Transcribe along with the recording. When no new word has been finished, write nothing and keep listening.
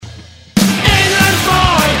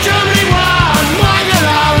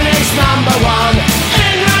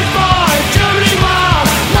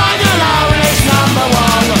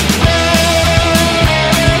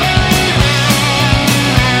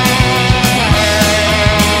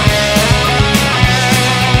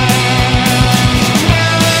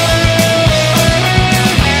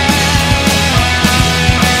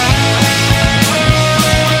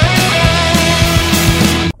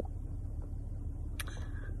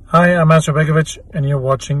Hi, I'm Master Begovic, and you're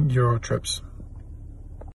watching Eurotrips.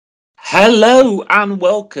 Hello and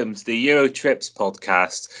welcome to the Eurotrips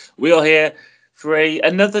podcast. We are here for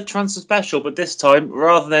another transfer special, but this time,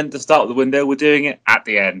 rather than the start of the window, we're doing it at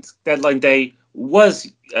the end. Deadline day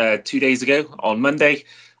was 2 days ago on Monday,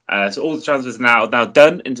 so all the transfers are now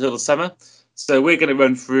done until the summer. So we're going to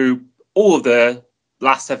run through all of the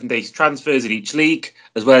last 7 days transfers in each league,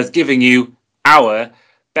 as well as giving you our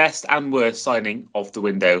best and worst signing of the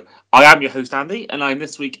window. I am your host, Andy, and I'm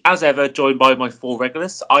this week, as ever, joined by my four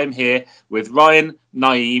regulars. I'm here with Ryan,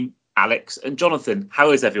 Naeem, Alex, and Jonathan.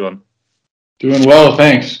 How is everyone? Doing well,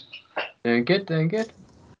 thanks. Doing good.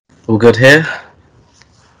 All good here.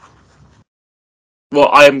 Well,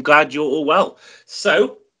 I am glad you're all well.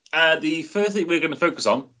 So, the first thing we're going to focus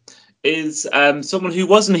on is someone who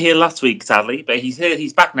wasn't here last week, sadly, but he's here.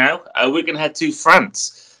 He's back now. We're going to head to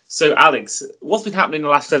France. So, Alex, what's been happening in the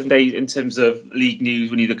last 7 days in terms of league news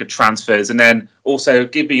when you look at transfers? And then also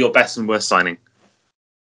give me your best and worst signing.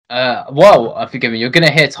 Forgive me, you're going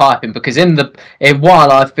to hear typing because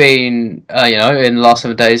while I've been, in the last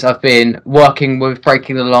 7 days, I've been working with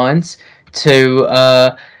Breaking the Lines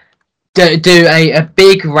to do a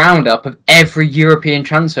big roundup of every European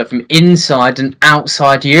transfer from inside and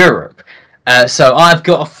outside Europe. So I've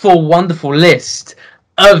got a full, wonderful list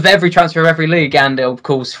of every transfer of every league and, of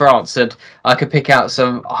course, France. And I could pick out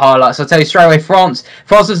some highlights. I'll tell you straight away, France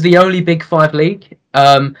was the only Big Five league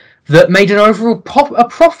that made an overall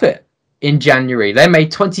profit in January. They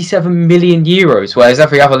made 27 million euros, whereas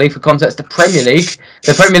every other league, for context, the Premier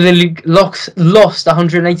League lost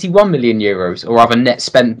 181 million euros, or rather net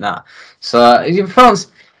spent that. So in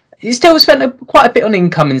France, you still spent quite a bit on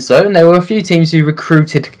incoming, though, and there were a few teams who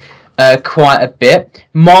recruited quite a bit.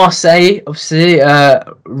 Marseille, obviously,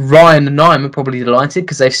 Ryan and I are probably delighted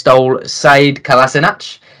because they stole Said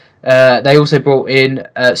Kolasinac. They also brought in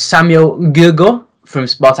Samuel Guergo from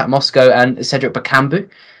Spartak Moscow and Cedric Bakambu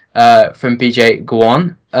from BJ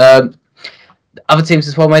Guan. Other teams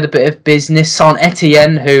as well made a bit of business.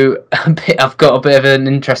 Saint-Etienne, who I've got a bit of an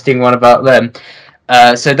interesting one about them.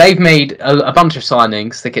 So they've made a bunch of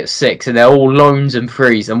signings, I think it's 6, and they're all loans and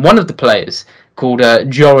frees. And one of the players, called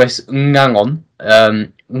Joris Ngagon,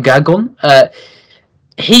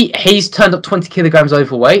 he's turned up 20 kilograms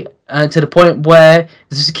overweight to the point where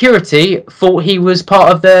the security thought he was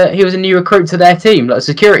he was a new recruit to their team, like a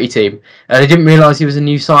security team. They didn't realise he was a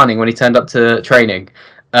new signing when he turned up to training.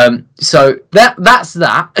 So that's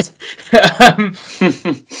that.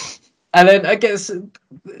 And then I guess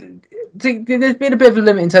there's been a bit of a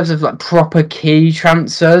limit in terms of like proper key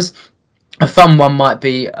transfers. A fun one might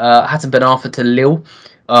be Hatem Ben Arfa to Lille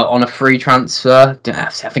on a free transfer. I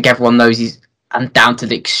think everyone knows he's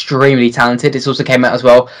undoubtedly extremely talented. It's also came out as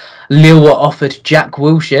well. Lille were offered Jack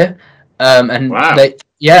Wilshere, and wow.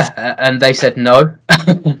 they said no,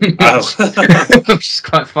 which is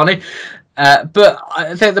quite funny. But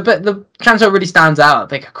I think the transfer really stands out. I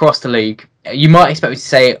think across the league, you might expect me to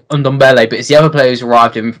say Ndombele, but it's the other player who's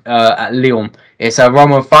arrived at Lyon. It's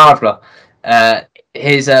Romain Favre.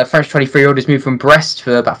 His French 23-year-old has moved from Brest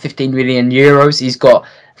for about 15 million euros. He's got,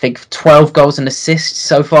 I think, 12 goals and assists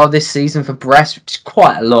so far this season for Brest, which is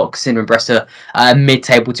quite a lot considering Brest are a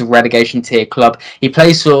mid-table to relegation tier club. He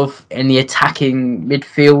plays sort of in the attacking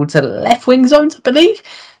midfield to the left wing zones, I believe.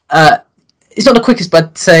 He's not the quickest, but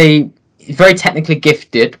I'd say he's very technically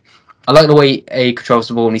gifted. I like the way he controls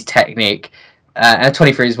the ball and his technique. And at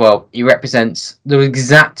 23 as well, he represents the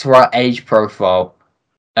exact right age profile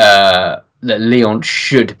that Lyon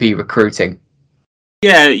should be recruiting.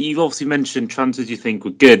 Yeah, you've obviously mentioned transfers you think were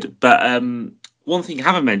good, but one thing you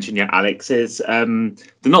haven't mentioned yet, Alex, is the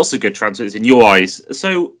not so good transfers in your eyes.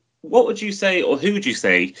 So what would you say, or who would you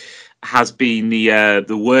say, has been the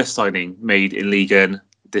worst signing made in Ligue 1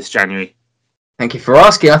 this January? Thank you for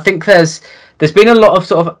asking. I think there's been a lot of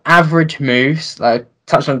sort of average moves. Like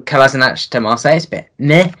touched on Kolasinac to Marseille, it's a bit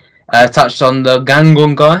meh. Touched on the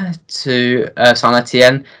Gangon guy to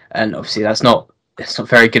Saint-Etienne, and obviously that's not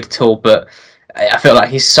very good at all. But I feel like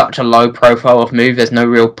he's such a low profile of move. There's no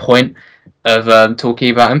real point of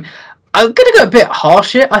talking about him. I'm going to go a bit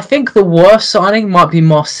harsh here. I think the worst signing might be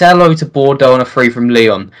Marcelo to Bordeaux on a free from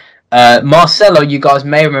Lyon. Marcelo, you guys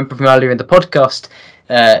may remember from earlier in the podcast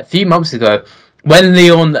a few months ago, when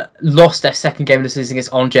Lyon lost their second game of the season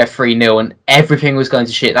against Angers 3-0 and everything was going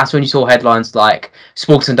to shit. That's when you saw headlines like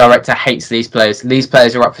Sporting Director hates these players. These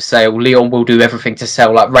players are up for sale. Lyon will do everything to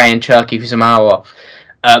sell, like Ray and Cherky for Samawa.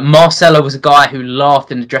 Marcelo was a guy who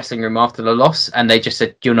laughed in the dressing room after the loss, and they just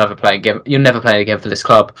said, "You'll never play again for this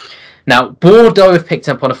club." Now, Bordeaux have picked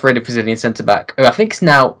up on a free Brazilian centre back, who I think is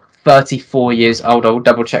now 34 years old. I'll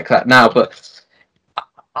double check that now, but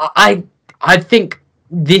I think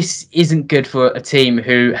this isn't good for a team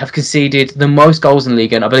who have conceded the most goals in the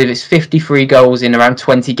league, and I believe it's 53 goals in around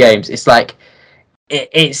 20 games. It's like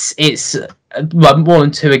it's more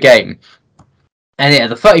than 2 a game. And yeah,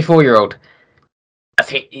 the 34-year-old, I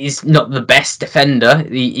think he's not the best defender.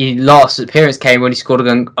 His last appearance came when he scored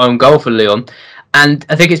an own goal for Lyon. And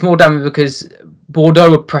I think it's more damning because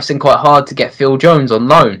Bordeaux were pressing quite hard to get Phil Jones on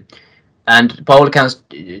loan. And by all accounts,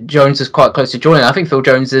 Jones is quite close to joining. I think Phil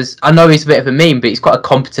Jones is, I know he's a bit of a meme, but he's quite a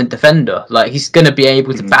competent defender. Like, he's going to be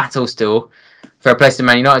able to battle still for a place in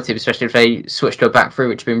Man United, especially if they switch to a back three,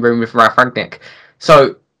 which has been rumoured for Ralf Rangnick.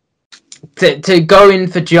 So, to go in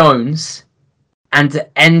for Jones and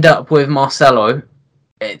to end up with Marcelo,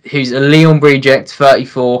 who's a Lyon reject,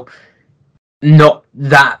 34, not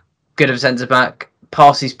that good of a centre-back,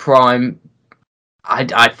 past his prime,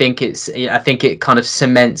 I think it kind of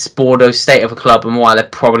cements Bordeaux's state of a club and why they're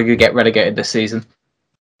probably going to get relegated this season.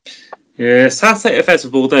 Yeah, sad state of affairs for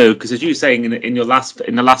Bordeaux, because as you were saying in the last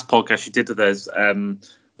podcast you did with us,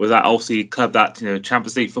 was that obviously a club that,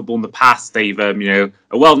 Champions League football in the past, they've a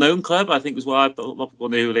well-known club, I think, as well. A lot of people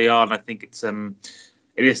know who they are, and I think it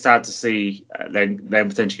is sad to see them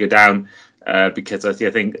potentially go down. Because I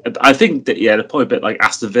think that they're probably a bit like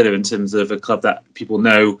Aston Villa in terms of a club that people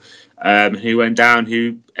know, who went down,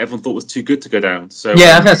 who everyone thought was too good to go down. So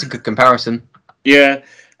yeah, I think that's a good comparison. Yeah,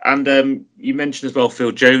 and you mentioned as well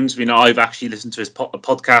Phil Jones. I've actually listened to his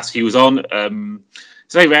podcast he was on.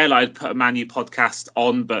 It's very rare I'd put a Man U podcast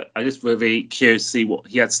on, but I just really curious to see what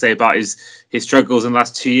he had to say about his struggles in the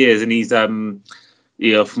last 2 years, and he's from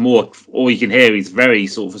all you can hear, he's very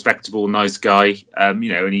sort of respectable, nice guy,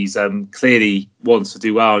 and he's clearly wants to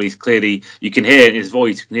do well. And he's clearly, you can hear in his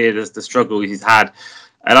voice, you can hear the struggle he's had.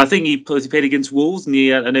 And I think he played against Wolves, and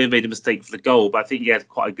I know he made a mistake for the goal, but I think he had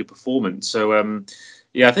quite a good performance. So,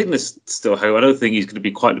 I think there's still hope. I don't think he's going to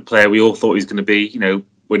be quite the player we all thought he was going to be,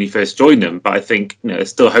 when he first joined them. But I think,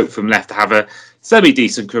 there's still hope for him left to have a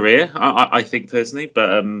semi-decent career, I think, personally.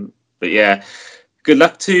 But yeah, good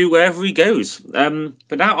luck to wherever he goes. But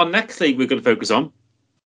now our next league we're going to focus on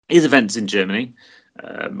is events in Germany.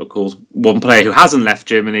 Of course, one player who hasn't left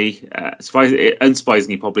Germany,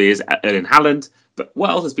 unsurprisingly probably, is Erling Haaland. But what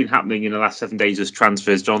else has been happening in the last 7 days as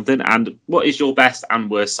transfers, Jonathan? And what is your best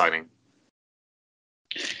and worst signing?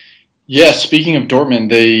 Yeah, speaking of Dortmund,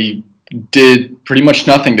 they did pretty much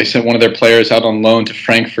nothing. They sent one of their players out on loan to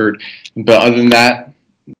Frankfurt. But other than that,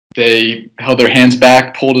 they held their hands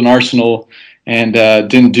back, pulled an Arsenal, and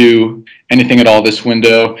didn't do anything at all this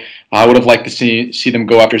window. I would have liked to see them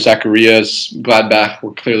go after Zacharias. Gladbach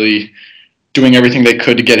were clearly doing everything they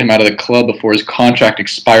could to get him out of the club before his contract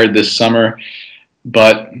expired this summer.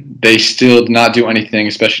 But they still did not do anything,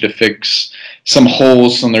 especially to fix some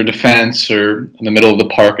holes on their defense or in the middle of the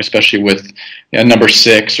park, especially with number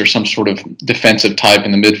 6 or some sort of defensive type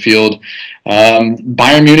in the midfield.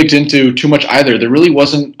 Bayern Munich didn't do too much either. There really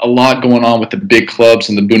wasn't a lot going on with the big clubs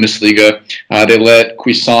in the Bundesliga. They let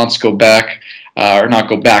Cuisance go back, or not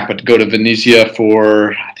go back, but go to Venezia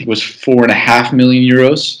for, I think it was 4.5 million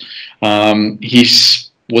euros. He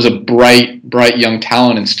was a bright young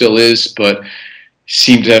talent and still is, but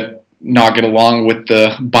seemed to not get along with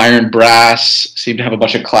the Bayern brass, seemed to have a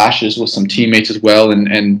bunch of clashes with some teammates as well,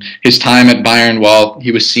 and his time at Bayern, while he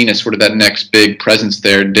was seen as sort of that next big presence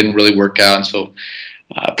there, didn't really work out. And so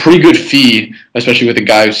pretty good fee, especially with a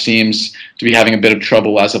guy who seems to be having a bit of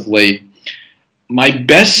trouble as of late. My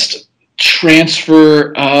best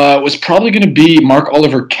transfer was probably going to be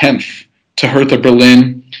Marc-Oliver Kempf to Hertha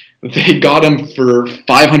Berlin. They got him for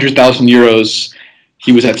 500,000 euros.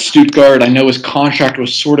 He was at Stuttgart. I know his contract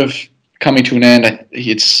was sort of coming to an end.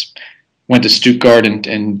 He went to Stuttgart in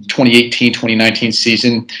 2018-2019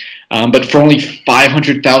 season. But for only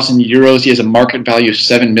 500,000 euros, he has a market value of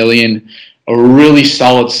 7 million, a really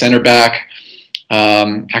solid center back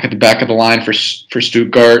at the back of the line for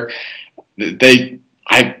Stuttgart.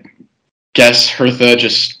 I guess Hertha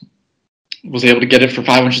just was able to get it for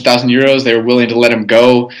 500,000 euros. They were willing to let him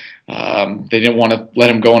go. They didn't want to let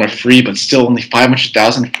him go on a free, but still only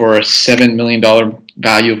 500,000 for a $7 million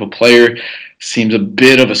value of a player seems a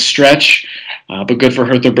bit of a stretch. But good for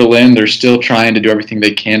Hertha Berlin. They're still trying to do everything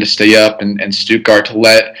they can to stay up, and Stuttgart to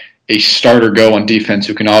let a starter go on defense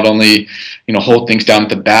who can not only hold things down at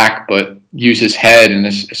the back, but use his head and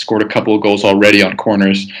has scored a couple of goals already on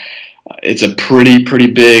corners. It's a pretty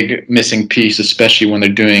big missing piece, especially when they're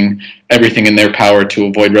doing everything in their power to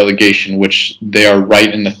avoid relegation, which they are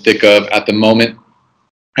right in the thick of at the moment.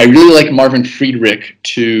 I really like Marvin Friedrich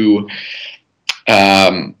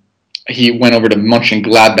he went over to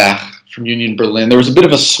Mönchengladbach from Union Berlin. There was a bit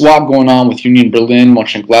of a swap going on with Union Berlin,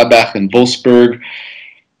 Mönchengladbach, and Wolfsburg.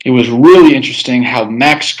 it was really interesting how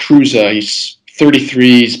Max Kruse, he's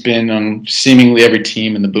 33, he's been on seemingly every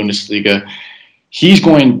team in the Bundesliga. He's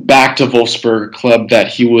going back to Wolfsburg, a club that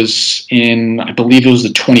he was in, I believe it was the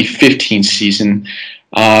 2015 season.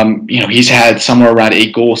 He's had somewhere around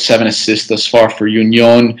 8 goals, 7 assists thus far for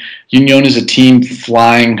Union. Union is a team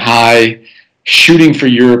flying high, shooting for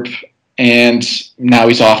Europe, and now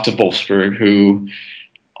he's off to Wolfsburg, who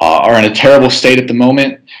are in a terrible state at the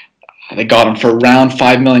moment. They got him for around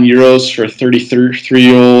 5 million euros for a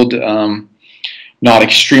 33-year-old, not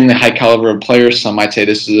extremely high caliber of player. Some might say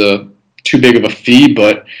this is too big of a fee,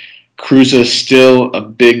 but Kruse is still a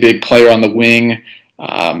big player on the wing,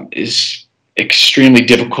 is extremely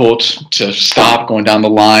difficult to stop going down the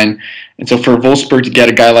line. And so for Wolfsburg to get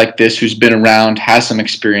a guy like this who's been around, has some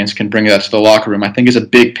experience, can bring that to the locker room, I think is a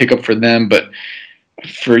big pickup for them. But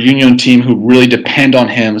for a Union team who really depend on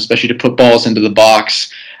him, especially to put balls into the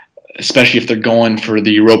box, especially if they're going for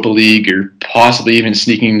the Europa League or possibly even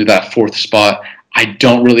sneaking into that 4th spot, I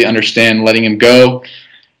don't really understand letting him go.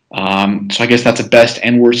 So I guess that's a best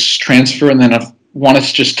and worst transfer. And then I wanted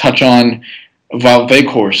to just touch on Wout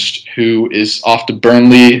Weghorst, who is off to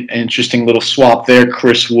Burnley. Interesting little swap there.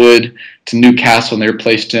 Chris Wood to Newcastle, and they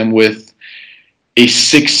replaced him with a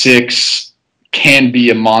 6'6", can be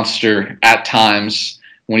a monster at times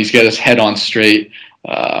when he's got his head on straight.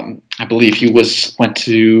 I believe he went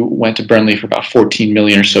to Burnley for about 14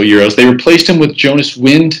 million or so euros. They replaced him with Jonas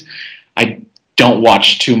Wind. I don't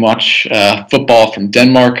watch too much football from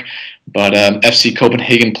Denmark, but FC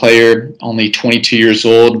Copenhagen player, only 22 years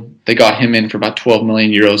old. They got him in for about 12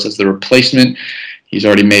 million euros as the replacement. He's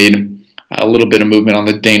already made a little bit of movement on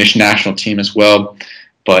the Danish national team as well,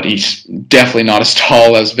 but he's definitely not as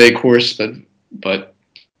tall as Weghorst. But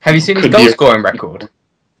have you seen his goal scoring record?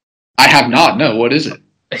 I have not. No, what is it?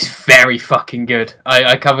 It's very fucking good.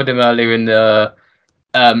 I covered him earlier in the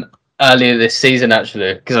earlier this season,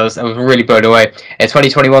 actually, because I was really blown away. In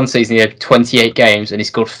 2021 season, he had 28 games and he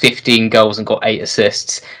scored 15 goals and got 8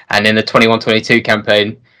 assists. And in the 21-22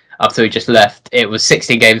 campaign, up till he just left, it was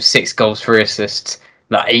 16 games, 6 goals, 3 assists.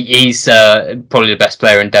 Like, he's probably the best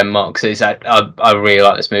player in Denmark. So I really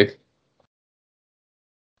like this move.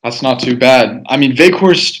 That's not too bad. I mean,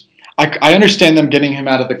 Weghorst, I understand them getting him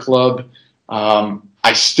out of the club.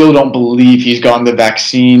 I still don't believe he's gotten the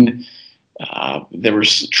vaccine. There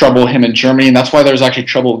was trouble him in Germany, and that's why there was actually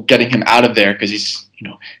trouble getting him out of there, because he's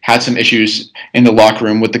had some issues in the locker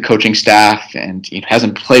room with the coaching staff, and he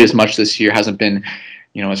hasn't played as much this year, hasn't been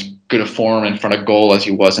as good a form in front of goal as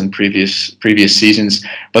he was in previous seasons.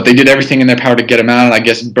 But they did everything in their power to get him out, and I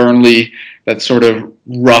guess Burnley, that sort of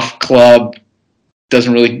rough club,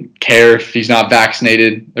 doesn't really care if he's not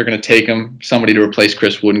vaccinated. They're going to take him, somebody to replace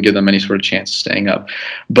Chris Wood and give them any sort of chance of staying up.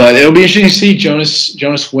 But it'll be interesting to see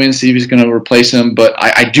Jonas Wind, see if he's going to replace him. But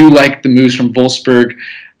I do like the moves from Wolfsburg.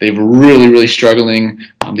 They've really struggling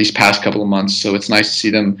these past couple of months, so it's nice to see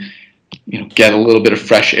them get a little bit of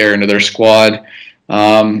fresh air into their squad.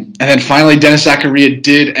 And then finally, Denis Zakaria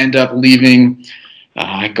did end up leaving,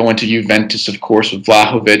 going to Juventus, of course, with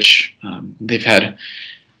Vlahovic. They've had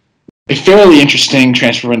a fairly interesting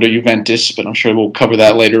transfer window, Juventus, but I'm sure we'll cover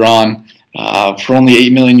that later on. For only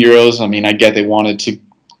 8 million euros, I mean, I get they wanted to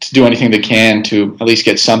do anything they can to at least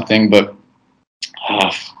get something, but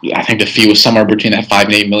I think the fee was somewhere between that 5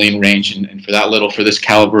 and 8 million range, and for that little, for this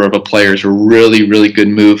caliber of a player, is a really good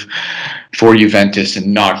move for Juventus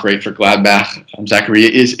and not great for Gladbach. Zakaria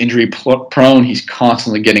is injury prone. He's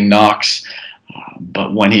constantly getting knocks.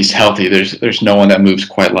 But when he's healthy, there's no one that moves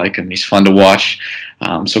quite like him. He's fun to watch.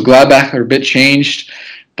 So Gladbach are a bit changed,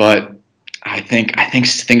 but I think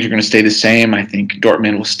things are going to stay the same. I think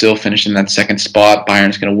Dortmund will still finish in that second spot.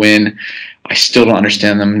 Bayern's going to win. I still don't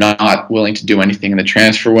understand them not willing to do anything in the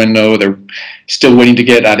transfer window. They're still waiting to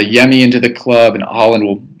get Adeyemi into the club, and Holland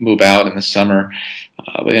will move out in the summer.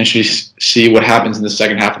 But interesting to see what happens in the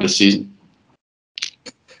second half of the season.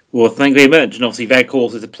 Well, thank you very much. And obviously,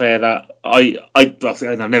 Weghorst is a player that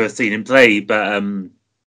I've never seen him play, but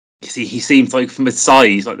he seems like, from his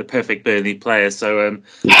size, like the perfect Burnley player. So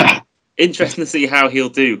interesting to see how he'll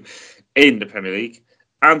do in the Premier League.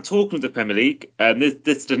 And talking of the Premier League, this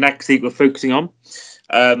is the next league we're focusing on.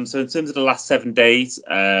 So in terms of the last 7 days,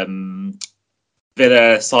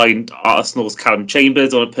 Villa signed Arsenal's Callum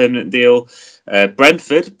Chambers on a permanent deal.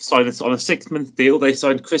 Brentford signed us on a 6-month deal. They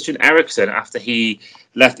signed Christian Eriksen after he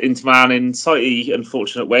left Inter Milan in slightly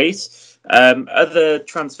unfortunate ways. Other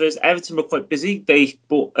transfers, Everton were quite busy. They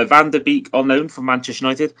bought Van der Beek on loan from Manchester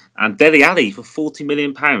United and Dele Alli for £40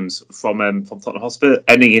 million from Tottenham Hotspur,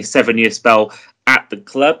 ending his 7-year spell at the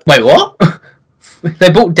club. Wait, what? They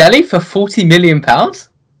bought Dele for £40 million?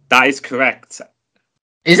 That is correct.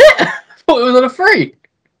 Is it? I thought it was on a free.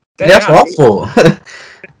 There That's you what are. I thought.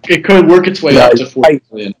 It could work its way up to 40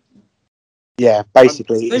 million. Yeah,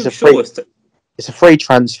 basically, I'm it's a so sure free. It's a free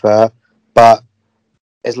transfer, but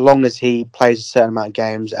as long as he plays a certain amount of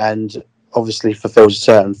games and obviously fulfills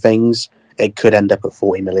certain things, it could end up at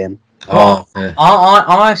 40 million. Oh, yeah.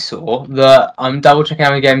 I saw that. I'm double checking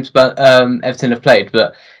how many games, but Everton have played.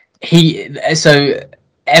 But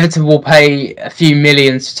Everton will pay a few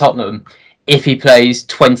millions to Tottenham if he plays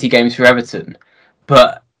 20 games for Everton.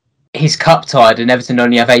 But he's cup tied, and Everton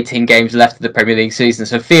only have 18 games left of the Premier League season.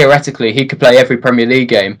 So theoretically, he could play every Premier League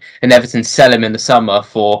game, and Everton sell him in the summer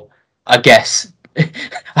for, I guess,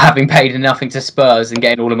 having paid nothing to Spurs and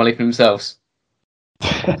getting all the money for themselves.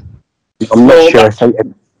 I'm not sure if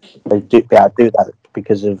they do be able to do that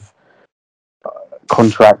because of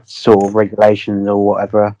contracts or regulations or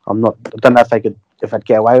whatever. I don't know if I'd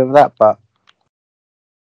get away with that, but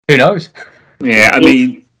Who knows? Yeah, I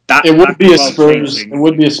mean It would be a that's Spurs. changing. It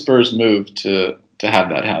would be a Spurs move to have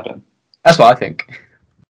that happen. That's what I think.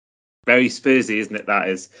 Very Spursy, isn't it? That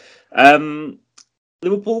is.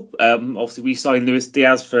 Liverpool, obviously, we signed Luis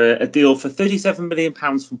Diaz for a deal for £37 million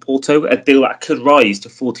from Porto, a deal that could rise to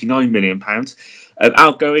 £49 million.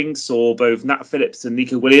 Outgoing saw both Nat Phillips and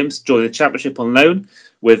Nico Williams join the Championship on loan,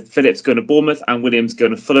 with Phillips going to Bournemouth and Williams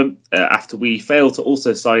going to Fulham after we failed to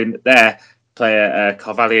also sign their player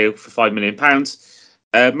Carvalho for £5 million.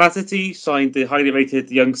 Man City signed the highly rated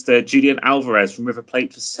youngster Julian Alvarez from River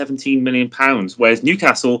Plate for £17 million, whereas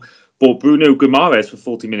Newcastle bought Bruno Guimaraes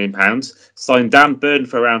for £40 million, signed Dan Burn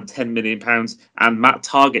for around £10 million, and Matt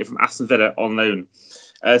Targett from Aston Villa on loan.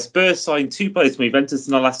 Spurs signed 2 players from Juventus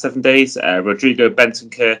in the last 7 days, Rodrigo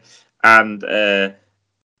Bentancur and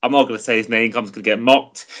I'm not going to say his name, I'm just going to get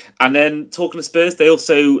mocked. And then talking to Spurs, they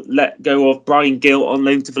also let go of Brian Gill on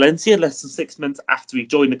loan to Valencia less than 6 months after he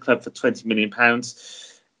joined the club for £20 million.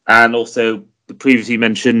 And also, the previously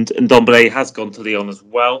mentioned Ndombele has gone to Lyon as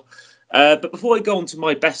well. But before I go on to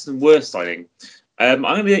my best and worst signing, I'm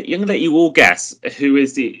going to let you all guess who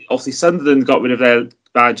is obviously Sunderland got rid of their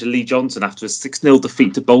manager Lee Johnson after a 6-0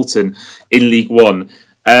 defeat to Bolton in League One.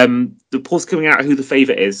 The report's coming out who the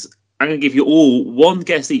favourite is. I'm going to give you all one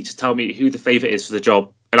guess each to tell me who the favourite is for the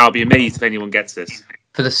job, and I'll be amazed if anyone gets this.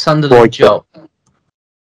 For the Sunderland job,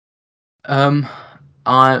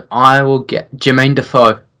 I will get Jermaine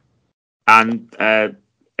Defoe. And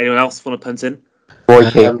anyone else want to punt in? Roy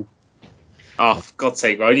Keane. Oh, for God's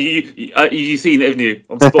sake, Ryan. You've seen it, haven't you?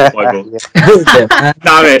 On Sport Bible. Yeah.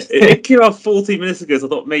 Damn it. It came out 14 minutes ago, so I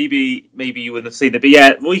thought maybe you wouldn't have seen it. But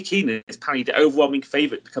yeah, Roy Keane is apparently the overwhelming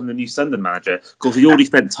favourite to become the new Sunderland manager. Of course, he already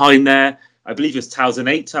spent time there. I believe it was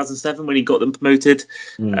 2008, 2007 when he got them promoted.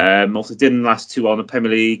 Also didn't last too long in the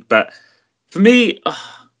Premier League. But for me,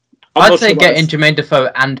 I'd say getting Jermaine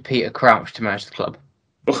Defoe and Peter Crouch to manage the club.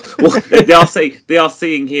 Well, they are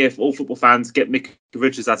saying here for all football fans, get Mick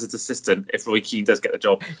Richards as his assistant if Roy Keane does get the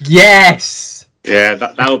job. Yes. Yeah,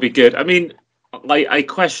 that would be good. I mean, I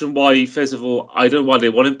question why. First of all, I don't know why they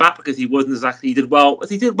want him back because he wasn't exactly. He did well in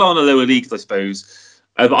the lower leagues, I suppose.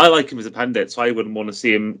 But I like him as a pundit, so I wouldn't want to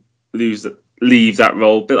see him leave that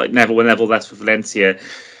role. A bit like Neville when Neville left for Valencia.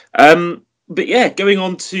 But yeah, going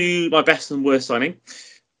on to my best and worst signing.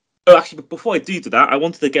 Oh, actually, before I do that, I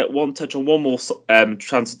wanted to touch on one more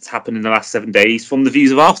transfer that's happened in the last 7 days from the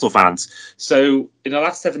views of Arsenal fans. So, in the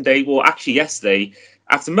last 7 days, well, actually yesterday,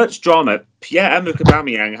 after much drama, Pierre-Emerick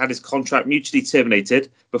Aubameyang had his contract mutually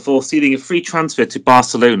terminated before sealing a free transfer to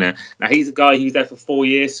Barcelona. Now, he's a guy who was there for 4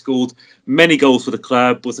 years, scored many goals for the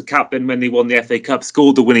club, was the captain when they won the FA Cup,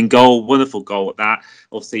 scored the winning goal, wonderful goal at that.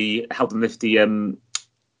 Obviously, helped them lift the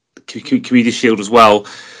Community Shield as well.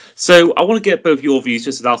 So I want to get both your views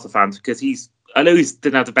just as Arsenal fans because I know he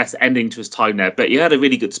didn't have the best ending to his time there, but he had a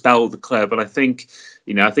really good spell with the club, and I think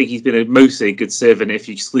he's been mostly a good servant if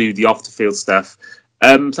you exclude the off the field stuff.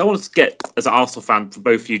 So I wanted to get, as an Arsenal fan, from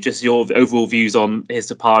both of you, just your overall views on his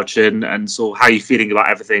departure and sort of how you're feeling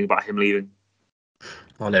about everything about him leaving.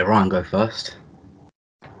 I'll let Ryan go first.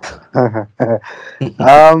 At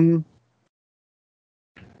the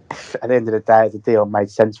end of the day, the deal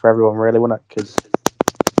made sense for everyone, really, wasn't it? Because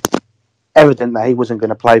evident that he wasn't going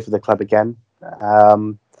to play for the club again. I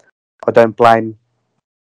don't blame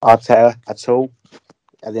Arteta at all.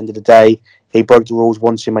 At the end of the day, he broke the rules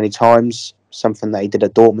one too many times, something that he did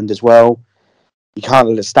at Dortmund as well. You can't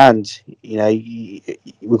understand.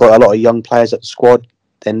 We've got a lot of young players at the squad.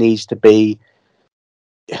 There needs to be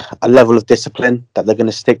a level of discipline that they're going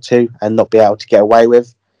to stick to and not be able to get away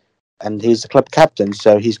with. And he's the club captain,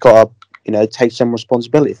 so he's got to, take some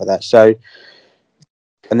responsibility for that. So,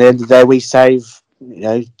 at the end of the day, we save,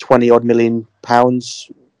 £20 odd million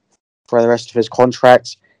for the rest of his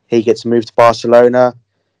contract. He gets moved to Barcelona.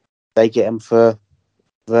 They get him for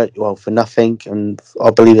nothing, and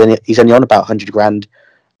I believe he's only on about 100 grand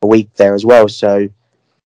a week there as well. So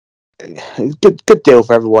good deal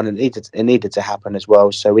for everyone, and it needed to happen as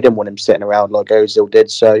well. So we didn't want him sitting around like Ozil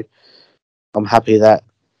did. So I'm happy that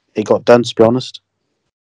it got done, to be honest.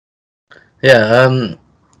 Yeah,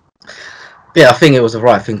 I think it was the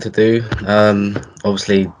right thing to do.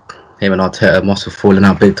 Obviously, him and Arteta must have fallen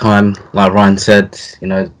out big time. Like Ryan said, you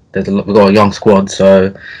know, we've got a young squad,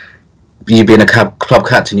 so you being a club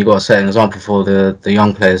captain, you've got to set an example for the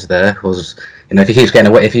young players there. Because, you know,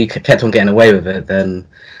 if he kept on getting away with it, then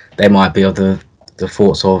they might be of the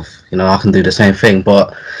thoughts of, you know, I can do the same thing.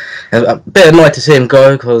 But a bit annoyed to see him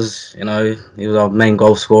go, because, you know, he was our main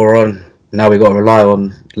goal scorer, and now we've got to rely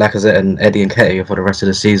on Lacazette and Eddie Nketiah for the rest of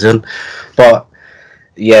the season. But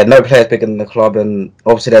yeah, no player's bigger than the club, and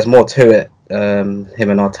obviously there's more to it, him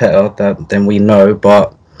and Arteta, than we know.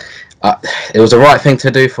 But it was the right thing to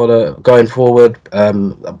do for the going forward.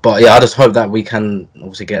 But yeah, I just hope that we can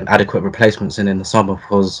obviously get adequate replacements in the summer,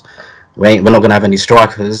 because we're not going to have any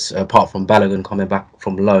strikers apart from Balogun coming back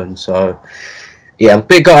from loan. So yeah, I'm a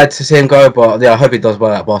bit gutted to see him go, but yeah, I hope he does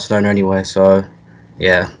well at Barcelona anyway. So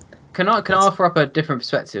yeah. Can I offer up a different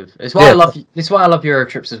perspective? It's why I love Euro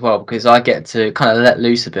trips as well, because I get to kind of let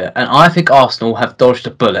loose a bit, and I think Arsenal have dodged a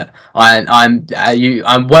bullet.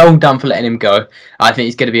 I'm well done for letting him go. I think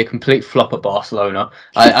he's going to be a complete flop at Barcelona.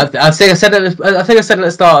 I think I said it at the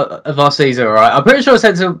start of our season. Right, I'm pretty sure I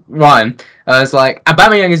said to Ryan, it's like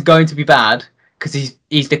Aubameyang is going to be bad because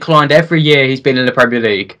he's declined every year he's been in the Premier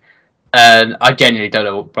League. And I genuinely don't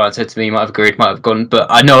know what Brian said to me. He might have agreed, might have gone, but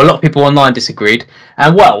I know a lot of people online disagreed.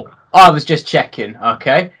 And well, I was just checking,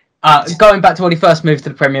 okay? Going back to when he first moved to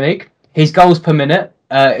the Premier League, his goals per minute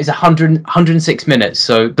is 106 minutes,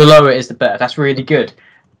 so the lower it is, the better. That's really good.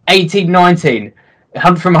 18-19,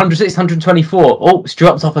 from 106 to 124. Oh, it's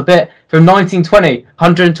dropped off a bit. From 19-20,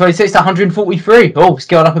 126 to 143. Oh, it's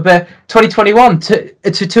gone up a bit. 2021 to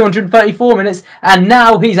 234 minutes, and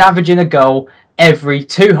now he's averaging a goal every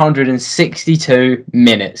 262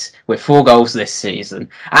 minutes with 4 goals this season.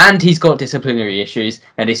 And he's got disciplinary issues,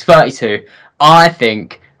 and he's 32. I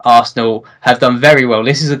think Arsenal have done very well.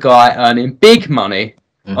 This is a guy earning big money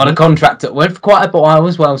on a contract that went for quite a while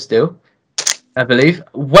as well still, I believe.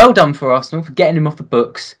 Well done for Arsenal for getting him off the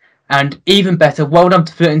books. And even better, well done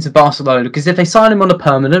to put into Barcelona, because if they sign him on a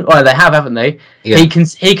permanent, well, they have, haven't they? Yeah. He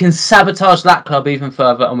can sabotage that club even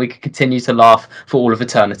further, and we can continue to laugh for all of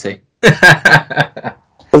eternity. This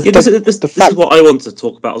is what I want to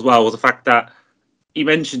talk about as well, was the fact that you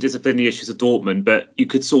mentioned disciplinary issues at Dortmund, but you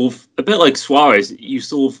could sort of, a bit like Suarez, you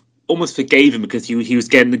sort of almost forgave him because he was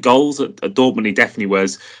getting the goals at Dortmund. He definitely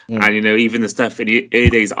was. And you know, even the stuff in the early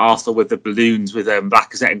days, Arsenal with the balloons with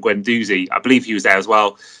Lacazette and Guendouzi, I believe he was there as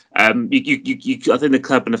well. I think the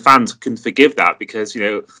club and the fans can forgive that, because you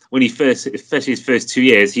know, when especially his first 2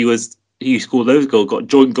 years, he scored those goals, got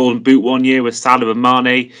joint golden boot one year with Salah and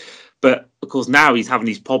Mane. But of course now he's having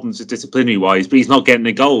these problems with disciplinary wise, but he's not getting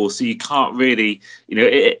the goals, so you can't really, you know,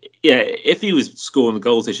 if he was scoring the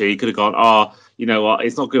goals this year, he could have gone, you know what,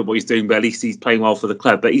 it's not good what he's doing, but at least he's playing well for the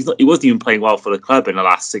club. But he wasn't even playing well for the club in the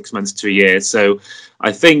last 6 months to a year. So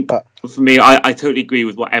I think for me, I totally agree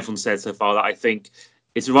with what everyone said so far, that I think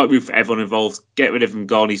it's the right move for everyone involved. Get rid of him,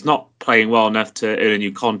 gone. He's not playing well enough to earn a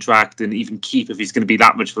new contract and even keep if he's going to be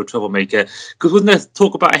that much of a troublemaker. Because wasn't there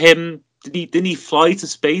talk about him? Didn't he fly to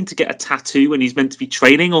Spain to get a tattoo when he's meant to be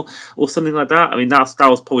training or something like that? I mean, that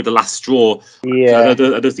was probably the last straw. Yeah, I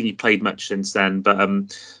don't think he played much since then. But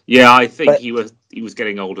yeah, I think he was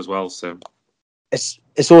getting old as well. So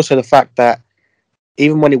it's also the fact that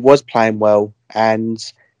even when he was playing well and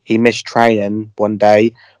he missed training one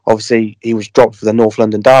day, obviously he was dropped for the North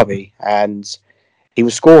London derby, and he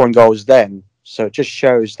was scoring goals then. So it just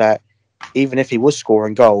shows that even if he was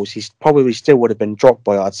scoring goals, he probably still would have been dropped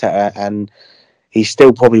by Arteta, and he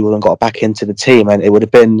still probably wouldn't got back into the team. And it would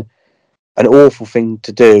have been an awful thing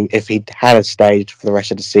to do if he had stayed for the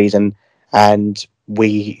rest of the season and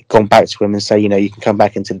we gone back to him and say, you know, you can come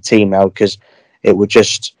back into the team now, because it would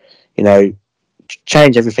just, you know,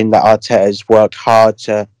 change everything that Arteta's worked hard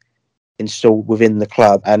to install within the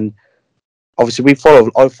club. And obviously I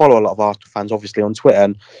follow a lot of Arsenal fans obviously on Twitter,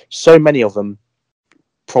 and so many of them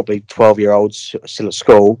probably 12-year-olds still at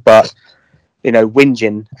school, but you know,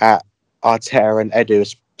 whinging at Arteta and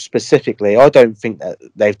Edu specifically. I don't think that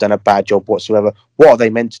they've done a bad job whatsoever. What are they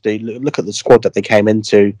meant to do? Look at the squad that they came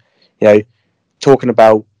into. You know, talking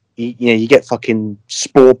about, you know, you get fucking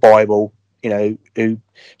Sport Bible, you know, who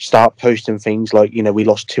start posting things like, you know, we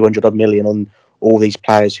lost 200 million on all these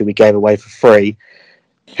players who we gave away for free.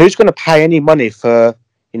 who's going to pay any money for,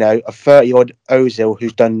 you know, a 30-odd Ozil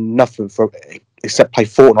who's done nothing for except play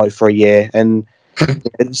Fortnite for a year? And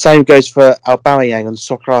the same goes for Aubameyang and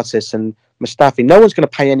Socrates and Mustafi. No one's going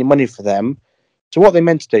to pay any money for them. So what they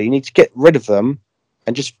meant to do, you need to get rid of them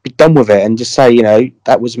and just be done with it and just say, you know,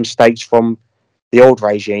 that was mistakes from the old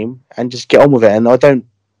regime and just get on with it. And I don't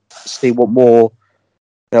see what more.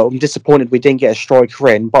 You know, I'm disappointed we didn't get a striker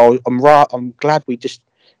in, but I'm glad we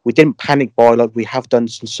didn't panic buy like we have done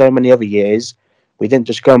in so many other years. We didn't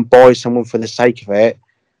just go and buy someone for the sake of it.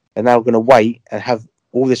 And now we're going to wait and have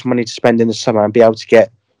all this money to spend in the summer and be able to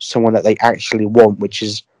get someone that they actually want, which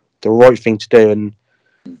is the right thing to do. And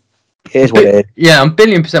here's what it is. Yeah, I'm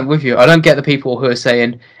 1,000,000,000% with you. I don't get the people who are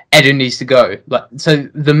saying Eden needs to go. Like, so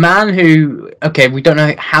the man who, okay, we don't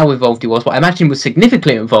know how involved he was, but I imagine he was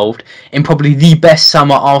significantly involved in probably the best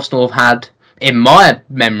summer Arsenal have had in my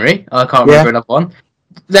memory. I can't remember another one.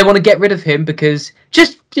 They want to get rid of him because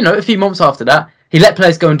just, you know, a few months after that, he let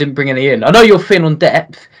players go and didn't bring any in. I know you're thin on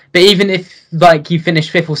depth, but even if like you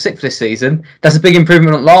finish 5th or 6th this season, that's a big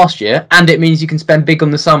improvement on last year, and it means you can spend big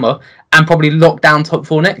on the summer and probably lock down top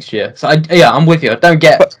 4 next year. So I'm with you. I don't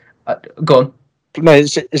get. Go on. No,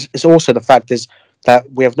 it's also the fact is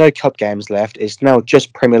that we have no cup games left. It's now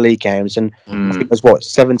just Premier League games, and I think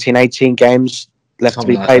there's 17, 18 games left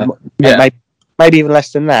Something to be played. Yeah. Maybe even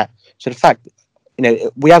less than that. So the fact, you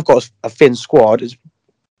know, we have got a thin squad is,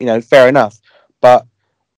 you know, fair enough, but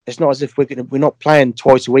it's not as if we're not playing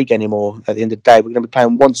twice a week anymore. At the end of the day, we're going to be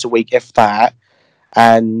playing once a week, if that.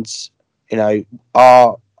 And you know,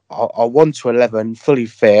 our 1 to 11 fully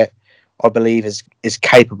fit, I believe is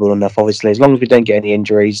capable enough. Obviously, as long as we don't get any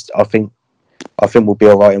injuries, I think we'll be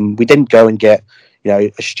all right. And we didn't go and get, you know,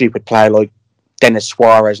 a stupid player like Denis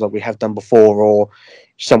Suarez like we have done before, or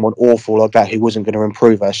someone awful like that who wasn't going to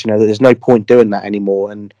improve us. You know, there's no point doing that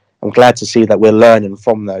anymore. And I'm glad to see that we're learning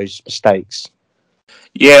from those mistakes.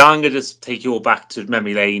 Yeah, I'm going to just take you all back to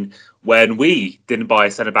memory lane when we didn't buy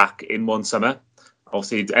a centre-back in one summer.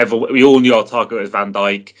 Obviously, we all knew our target was Van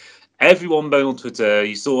Dijk. Everyone moaned on Twitter.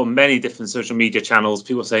 You saw on many different social media channels,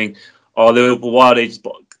 people saying, oh, Liverpool, why they just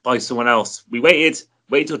buy someone else? We waited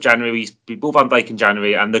till January. We bought Van Dijk in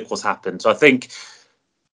January, and look what's happened. So I think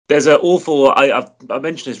there's an awful... I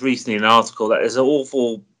mentioned this recently in an article, that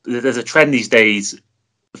there's a trend these days.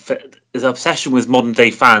 There's an obsession with modern day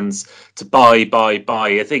fans to buy.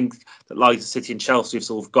 I think that Leicester City and Chelsea have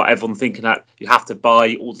sort of got everyone thinking that you have to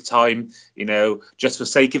buy all the time, you know, just for the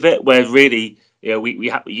sake of it. Where really, you know,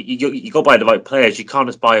 you got to buy the right players. You can't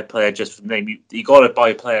just buy a player just for the name. You got to buy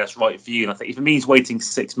a player that's right for you. And I think if it means waiting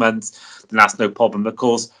 6 months, then that's no problem. Of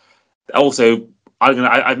course, also,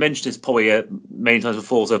 I mentioned this probably many times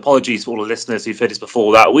before, so apologies for all the listeners who've heard this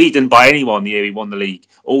before, that we didn't buy anyone the year we won the league.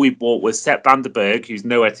 All we bought was Sepp van der Berg, who's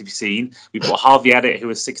nowhere to be seen. We bought Harvey Elliott, who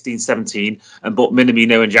was 16, 17, and bought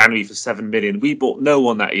Minamino in January for 7 million. We bought no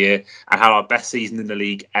one that year and had our best season in the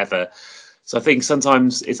league ever. So I think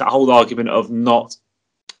sometimes it's that whole argument of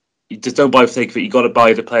you just don't buy for the sake of it. You've got to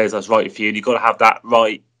buy the players that's right for you, and you've got to have that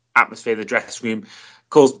right atmosphere in the dressing room. Of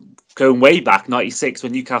course, going way back, 96,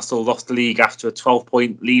 when Newcastle lost the league after a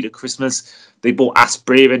 12-point lead at Christmas, they bought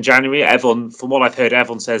Asprilla in January. Everyone, from what I've heard,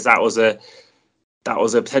 everyone says that was a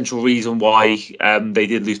potential reason why they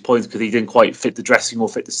did lose points, because he didn't quite fit the dressing or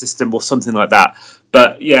fit the system or something like that.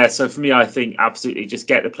 But yeah, so for me, I think absolutely just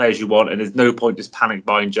get the players you want, and there's no point just panic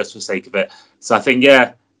buying just for the sake of it. So I think,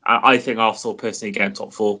 yeah, I think Arsenal personally get in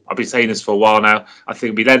top 4. I've been saying this for a while now. I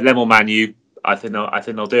think we let them or Man U. I think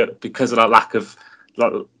they'll do it because of that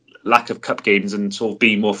lack of cup games and sort of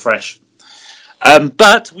being more fresh.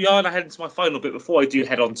 But we are now heading to my final bit before I do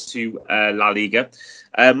head on to La Liga.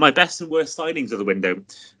 My best and worst signings of the window.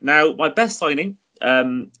 Now, my best signing,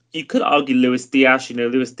 you could argue Luis Diaz. You know,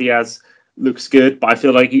 Luis Diaz looks good, but I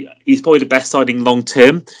feel like he's probably the best signing long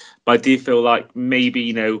term. But I do feel like maybe,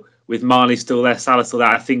 you know, with Mane still there, Salah still there,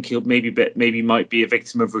 I think he'll maybe might be a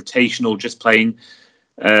victim of rotation or just playing,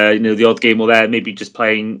 you know, the odd game or there, maybe just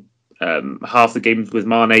playing half the games with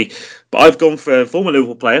Mane. But I've gone for a former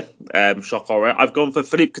Liverpool player, shock horror. I've gone for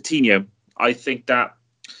Philippe Coutinho. I think that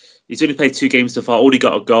he's only played 2 games so far, already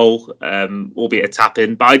got a goal, albeit a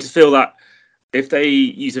tap-in. But I just feel that if they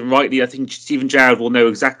use him rightly, I think Steven Gerrard will know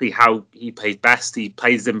exactly how he plays best. He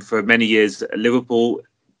plays them for many years at Liverpool,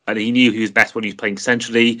 and he knew he was best when he was playing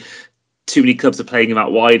centrally. Too many clubs are playing him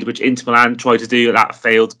out wide, which Inter Milan tried to do, that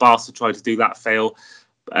failed. Barca tried to do, that failed.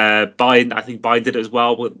 Bayern did it as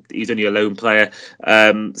well, but he's only a lone player.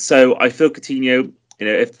 So I feel Coutinho, you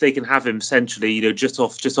know, if they can have him centrally, you know, just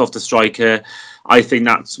off the striker, I think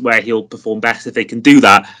that's where he'll perform best. If they can do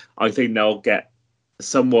that, I think they'll get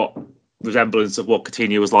somewhat resemblance of what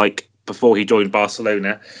Coutinho was like before he joined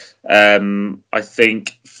Barcelona. I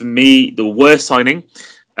think for me, the worst signing.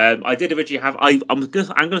 I did originally have. I'm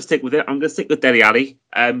going to stick with it. I'm going to stick with Dele Alli.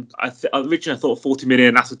 Originally I thought 40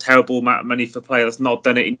 million. That's a terrible amount of money for a player that's not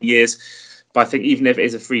done it in years. But I think even if it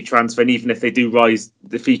is a free transfer, and even if they do rise,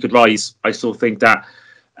 the fee could rise. I still think that.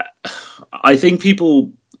 I think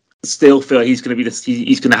people still feel he's going to be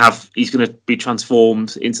he's going to be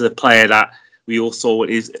transformed into the player that we all saw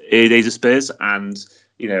in days of Spurs. And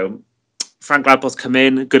Frank Lampard's come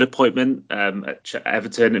in, good appointment at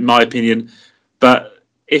Everton, in my opinion. But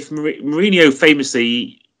if Mourinho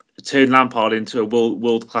famously turned Lampard into a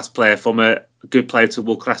world-class player, from a good player to a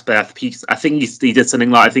world-class player, I think he did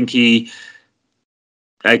something like, I think he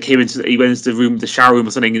went into the shower room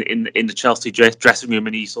or something in the Chelsea dressing room,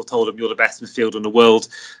 and he sort of told him, "You're the best midfielder in the world,"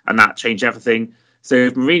 and that changed everything. So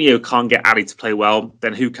if Mourinho can't get Ali to play well,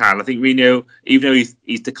 then who can? I think Mourinho, even though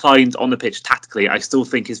he's declined on the pitch tactically, I still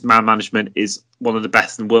think his man management is one of the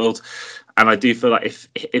best in the world, and I do feel like if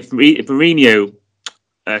Mourinho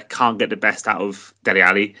can't get the best out of Dele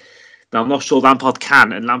Alli, then I'm not sure Lampard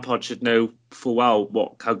can, and Lampard should know full well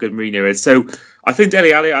how good Mourinho is. So I think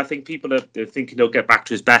Dele Alli, I think people are thinking he'll get back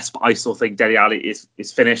to his best, but I still think Dele Alli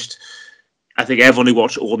is finished. I think everyone who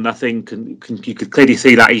watched All or Nothing you could clearly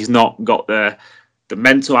see that he's not got the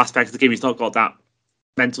mental aspect of the game. He's not got that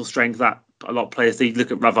mental strength that a lot of players do.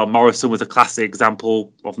 Look at Ravel Morrison was a classic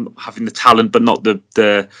example of having the talent, but not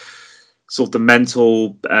the sort of the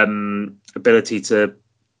mental ability to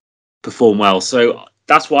perform well. So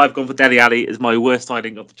that's why I've gone for Dele Alli as my worst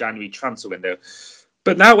signing of the January transfer window.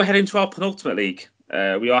 But now we're heading to our penultimate league.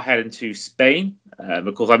 We are heading to Spain.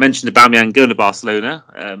 Of course, I mentioned Aubameyang going to Barcelona.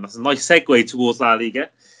 That's a nice segue towards La Liga.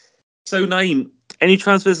 So, Naeem, any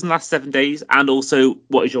transfers in the last 7 days? And also,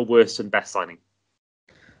 what is your worst and best signing?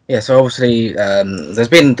 Yeah, so obviously there's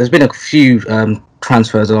been a few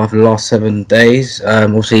transfers over the last 7 days.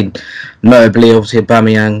 Notably,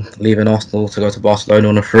 Aubameyang leaving Arsenal to go to Barcelona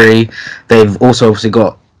on a free. They've also obviously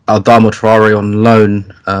got Adama Traore on loan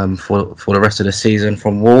for the rest of the season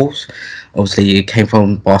from Wolves. Obviously, he came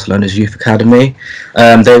from Barcelona's youth academy.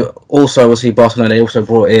 They also brought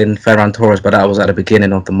in Ferran Torres, but that was at the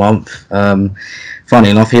beginning of the month. Funny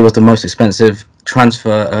enough, he was the most expensive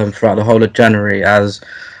transfer throughout the whole of January, as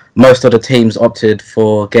most of the teams opted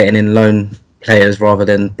for getting in loan players rather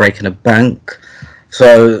than breaking a bank.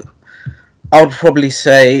 So I would probably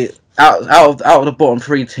say out of the bottom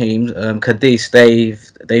three teams, Cadiz,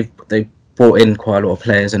 they've brought in quite a lot of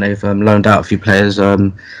players, and they've loaned out a few players.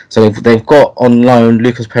 So they've got on loan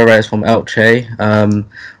Lucas Perez from Elche.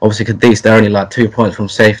 Obviously Cadiz, they're only like 2 points from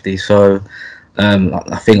safety, so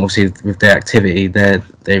I think obviously with their activity, they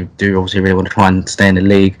do obviously really want to try and stay in the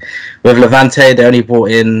league. With Levante, they only brought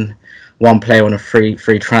in one player on a free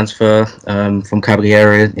transfer from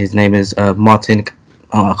Caballero. His name is Martin.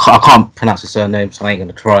 I can't pronounce his surname, so I ain't going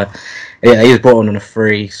to try. Yeah, he was brought on a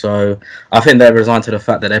free, so I think they're resigned to the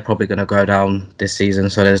fact that they're probably going to go down this season,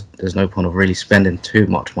 so there's no point of really spending too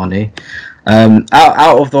much money.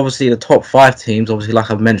 Out of obviously the top 5 teams, obviously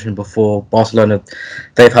like I've mentioned before, Barcelona,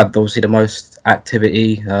 they've had obviously the most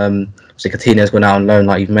activity. Obviously Coutinho's gone out on loan,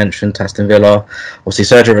 like you've mentioned, to Aston Villa. Obviously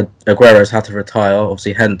Sergio Aguero's had to retire,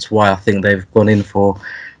 obviously hence why I think they've gone in for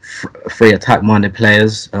free attack-minded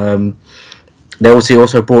players. They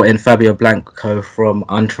also brought in Fabio Blanco from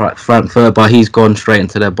Eintracht Frankfurt, but he's gone straight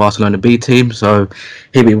into their Barcelona B team, so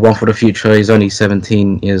he'll be one for the future. He's only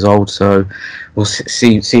 17 years old, so we'll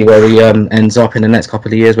see where he ends up in the next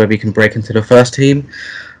couple of years, whether he can break into the first team.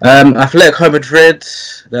 Atletico Madrid,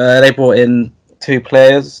 they brought in 2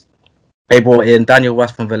 players. They brought in Daniel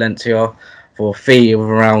West from Valencia for a fee of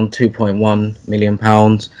around £2.1 million,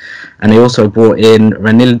 and they also brought in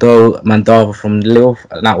Renildo Mandava from Lille,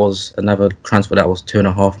 and that was another transfer that was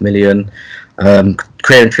 £2.5 million.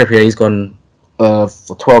 Kieran Trippier, he's gone for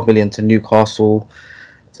 £12 million to Newcastle.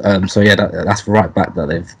 So yeah, that's right back that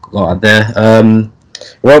they've got out there.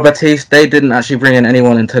 Real Betis, they didn't actually bring in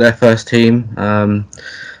anyone into their first team.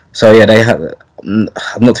 So yeah, I'm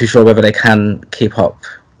not too sure whether they can keep up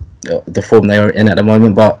the form they're in at the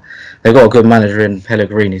moment, but they've got a good manager in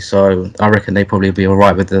Pellegrini, so I reckon they probably be all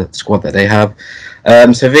right with the squad that they have.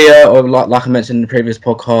 Sevilla, or like I mentioned in the previous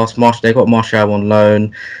podcast, they got Martial on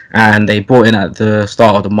loan, and they brought in at the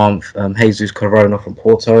start of the month Jesus Corona from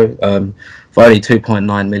Porto for only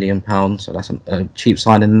 £2.9 million, so that's a cheap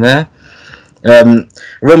signing there.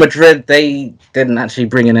 Real Madrid, they didn't actually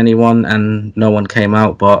bring in anyone, and no one came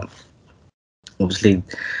out, but obviously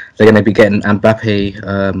they're going to be getting Mbappe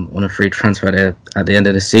on a free transfer at the end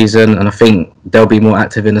of the season, and I think they'll be more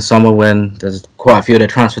active in the summer when there's quite a few of their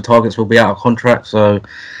transfer targets will be out of contract, so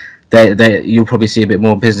you'll probably see a bit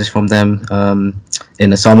more business from them in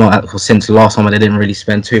the summer. Since last summer, they didn't really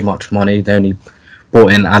spend too much money. They only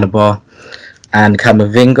brought in Alaba and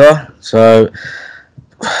Camavinga. So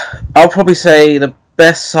I'll probably say the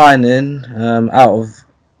best signing out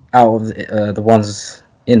of the ones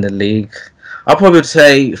in the league, I probably would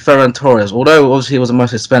say Ferran Torres. Although obviously he was the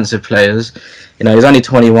most expensive players, he's only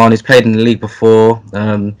 21. He's played in the league before.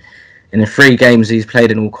 In the 3 games he's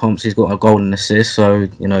played in all comps, he's got a goal and assist. So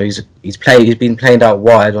he's been played out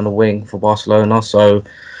wide on the wing for Barcelona. So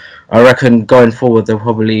I reckon going forward they'll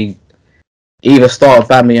probably either start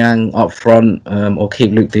Aubameyang up front or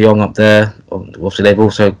keep Luke De Jong up there. Obviously they've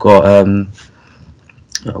also got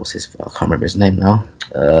what's his? I can't remember his name now.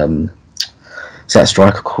 What's that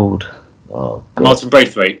striker called? Oh, Martin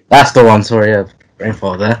Braithwaite. That's the one. Sorry, yeah, brain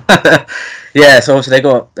fart there. Yeah, so obviously they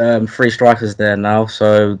got 3 strikers there now.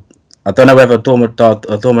 So I don't know whether Adama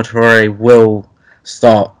Traoré will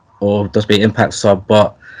start or just be impact sub,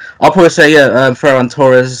 but I'll probably say Ferran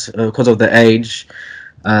Torres because of the age.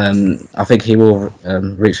 I think he will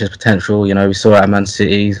reach his potential. We saw it at Man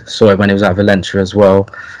City, saw it when he was at Valencia as well.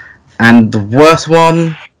 And the worst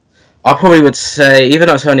one, I probably would say, even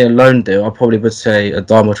though it's only a loan deal, I probably would say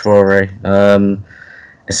Adama Traoré.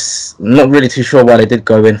 It's not really too sure why they did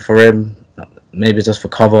go in for him. Maybe just for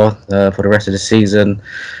cover for the rest of the season.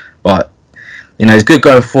 But he's good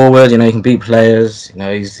going forward. He can beat players.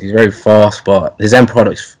 He's very fast, but his end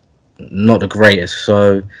product's not the greatest.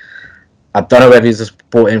 So I don't know whether he's just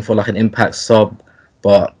brought in for like an impact sub,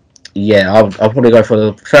 but yeah, I'll probably go for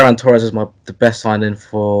the Ferran Torres is the best signing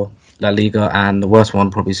for La Liga, and the worst one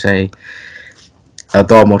probably say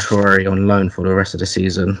Adama Traoré on loan for the rest of the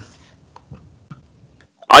season.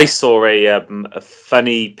 I saw a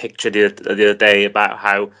funny picture the other day about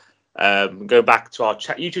how going back to our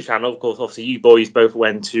YouTube channel. Of course, obviously you boys both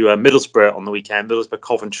went to Middlesbrough on the weekend. Middlesbrough,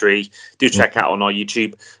 Coventry. Do check out on our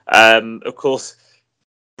YouTube. Of course,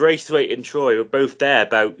 Braithwaite and Troy were both there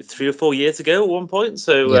about 3 or 4 years ago at one point.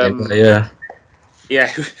 So who'd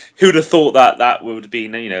have thought that would have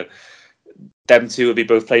been them two would be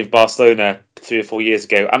both playing for Barcelona 3 or 4 years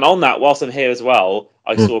ago. And on that, whilst I'm here as well,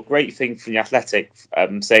 I saw a great thing from The Athletic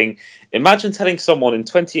saying, imagine telling someone in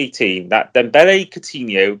 2018 that Dembele,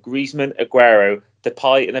 Coutinho, Griezmann, Aguero,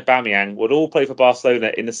 Depay and Aubameyang would all play for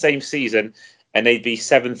Barcelona in the same season and they'd be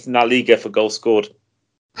 7th in La Liga for goals scored.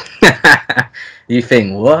 You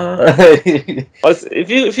think, what?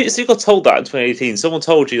 if you got told that in 2018, someone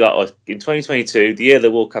told you that in 2022, the year of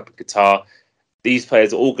the World Cup in Qatar, these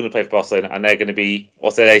players are all going to play for Barcelona and they're going to be,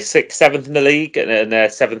 6th, 7th in the league and they're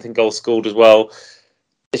 7th in goals scored as well.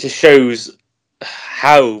 It just shows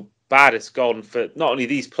how bad it's gone for not only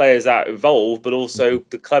these players that are involved, but also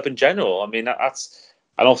the club in general. I mean, that's...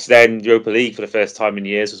 And also then Europa League for the first time in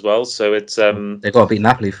years as well. So it's they've got to beat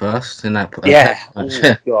Napoli first in that.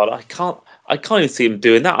 Oh God, I can't even see them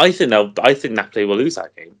doing that. I think Napoli will lose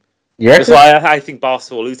that game. Yeah, that's why I think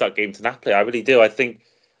Barca will lose that game to Napoli. I really do. I think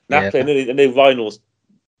Napoli and the rivals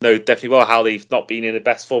know definitely well how they've not been in the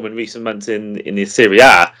best form in recent months in the Serie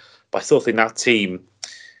A. But I still think that team,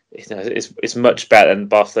 is much better than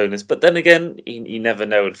Barcelona's. But then again, you never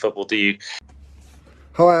know in football, do you?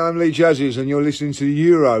 Hi, I'm Lee Jazzies, and you're listening to the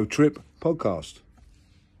Euro Trip podcast.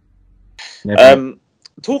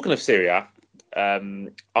 Talking of Serie A,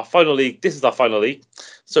 our final league. This is our final league.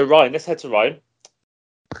 So Ryan, let's head to Ryan.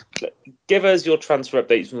 Give us your transfer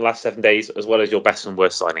updates from the last 7 days, as well as your best and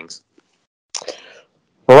worst signings.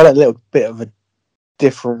 Well, I went a little bit of a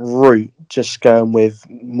different route, just going with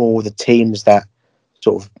more of the teams that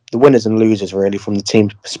sort of the winners and losers, really, from the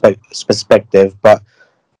team's perspective, but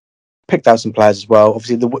picked out some players as well.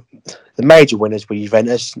 Obviously, the major winners were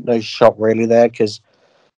Juventus. No shot really there, because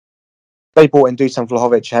they bought in Dusan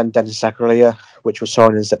Vlahovic and Denis Zakaria, which were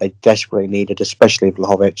signings that they desperately needed, especially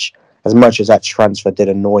Vlahovic. As much as that transfer did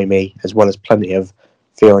annoy me, as well as plenty of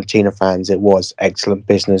Fiorentina fans, it was excellent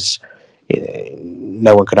business.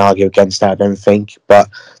 No one can argue against that, I don't think. But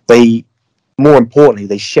more importantly,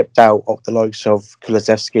 they shipped out the likes of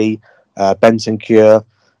Kulusevski, Bentancur,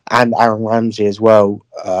 and Aaron Ramsey as well,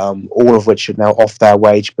 all of which are now off their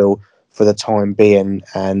wage bill for the time being,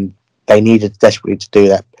 and they needed desperately to do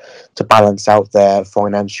that to balance out their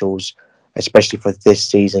financials, especially for this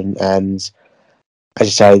season. And as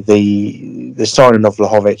you say, the signing of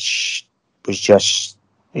Vlahovic was just,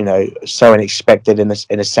 so unexpected in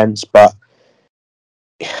a sense, but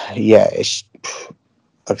yeah, it's,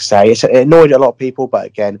 like I say, it annoyed a lot of people, but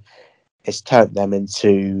again, it's turned them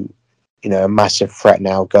into a massive threat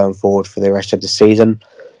now going forward for the rest of the season.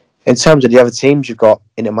 In terms of the other teams, you've got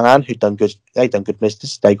Inter Milan, who've done good. They've done good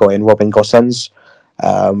business. They got in Robin Gosens,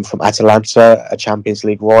 from Atalanta, a Champions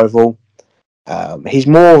League rival. He's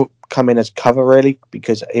more come in as cover really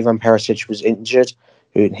because Ivan Perisic was injured.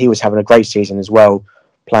 He was having a great season as well,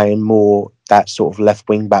 playing more that sort of left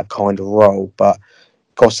wing back kind of role. But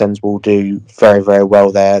Gosens will do very, very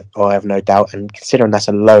well there, I have no doubt. And considering that's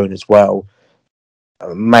a loan as well,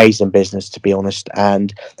 amazing business to be honest.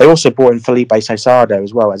 And they also brought in Felipe Sasado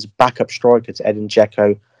as well as backup striker to Edin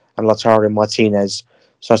Dzeko and Lautaro Martinez.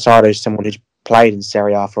 Sasado is someone who's played in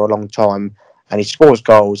Serie A for a long time, and he scores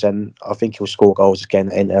goals, and I think he'll score goals again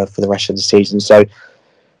for the rest of the season. So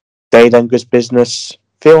they done good business.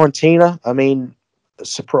 Fiorentina, I mean,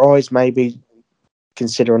 surprised maybe,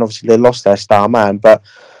 considering obviously they lost their star man, but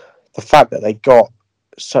the fact that they got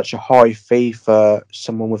such a high fee for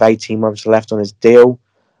someone with 18 months left on his deal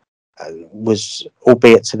was,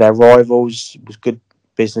 albeit to their rivals, was good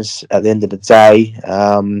business at the end of the day.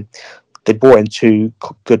 They brought in two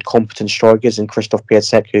good, competent strikers in Christoph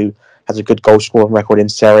Piatek, who has a good goal scoring record in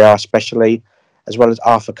Serie A especially, as well as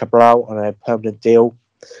Arthur Cabral on a permanent deal.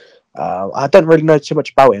 I don't really know too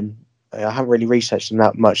much about him. I haven't really researched him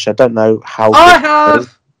that much. I don't know how. I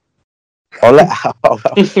have. I'll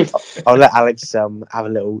let Alex have a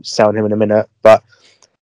little say on him in a minute. But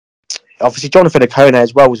obviously, Jonathan Okone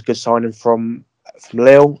as well was a good signing from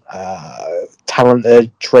Lille.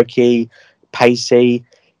 Talented, tricky, pacey.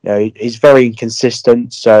 You know, he's very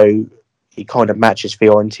inconsistent, so he kind of matches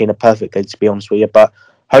Fiorentina perfectly, to be honest with you. But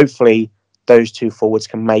hopefully, those two forwards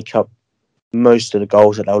can make up most of the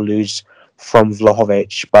goals that they'll lose from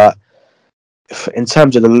Vlahovic. But in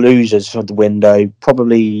terms of the losers of the window,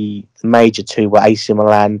 probably the major two were AC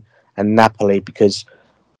Milan and Napoli, because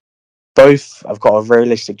both have got a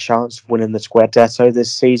realistic chance of winning the Scudetto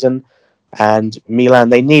this season. And Milan,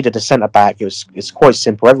 they needed a centre-back. It's quite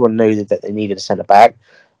simple. Everyone knew that they needed a centre-back,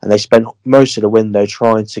 and they spent most of the window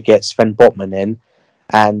trying to get Sven Botman in.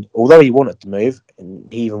 And although he wanted to move, and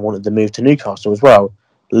he even wanted to move to Newcastle as well,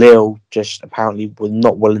 Lille just apparently were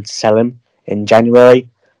not willing to sell him in January.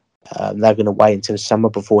 They're going to wait until the summer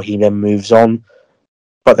before he then moves on.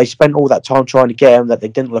 But they spent all that time trying to get him that they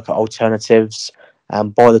didn't look at alternatives.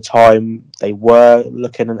 And by the time they were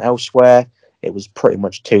looking elsewhere, it was pretty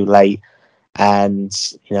much too late. And,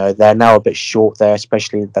 you know, they're now a bit short there,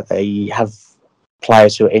 especially that they have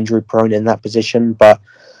players who are injury prone in that position. But,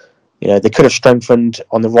 you know, they could have strengthened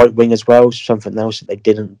on the right wing as well, something else that they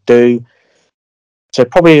didn't do. So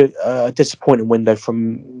probably a disappointing window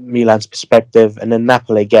from Milan's perspective. And then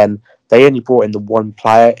Napoli, again, they only brought in the one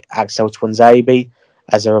player, Axel Tuanzebe,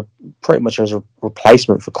 as pretty much as a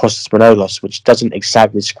replacement for Kostas Manolas, which doesn't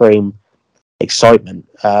exactly scream excitement.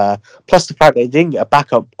 Plus the fact that they didn't get a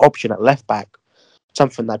backup option at left back,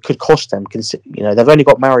 something that could cost them. You know, they've only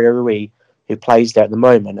got Mario Rui, who plays there at the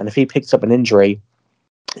moment, and if he picks up an injury,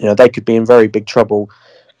 you know, they could be in very big trouble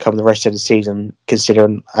come the rest of the season,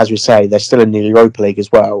 considering, as we say, they're still in the Europa League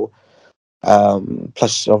as well.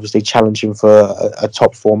 Plus, obviously, challenging for a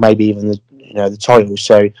top four, maybe even the title.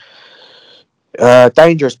 So,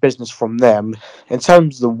 dangerous business from them. In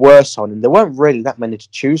terms of the worst signing, there weren't really that many to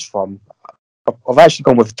choose from. I've actually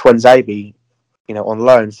gone with Tuanzebe, you know, on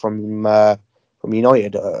loan from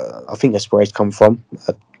United. I think that's where he's come from.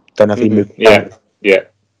 I don't know if he moved.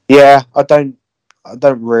 Yeah. I don't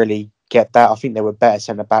really get that. I think there were better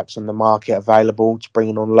centre backs on the market available to bring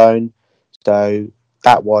in on loan. So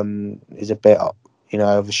that one is a bit, you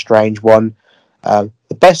know, of a strange one. The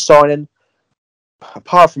best signing,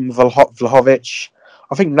 apart from Vlahovic,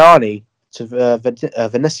 I think Nani to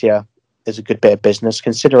Venezia is a good bit of business,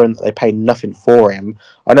 considering that they paid nothing for him.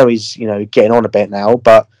 I know he's, you know, getting on a bit now,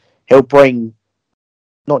 but he'll bring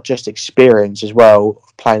not just experience as well,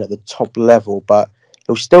 playing at the top level, but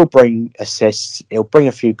he'll still bring assists. He'll bring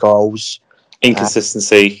a few goals.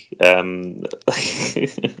 Inconsistency. He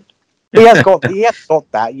has got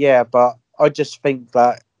that, yeah. But I just think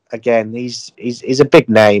that again, he's a big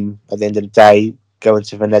name at the end of the day, going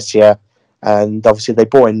to Venezia, and obviously they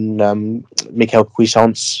brought in Mikel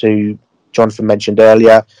Cuisance, who Jonathan mentioned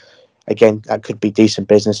earlier. Again, that could be decent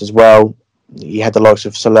business as well. You had the likes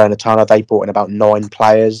of Salernitana. They brought in about 9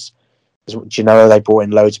 players. Genoa, they brought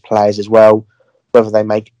in loads of players as well. Whether they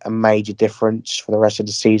make a major difference for the rest of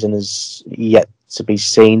the season is yet to be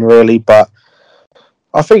seen, really. But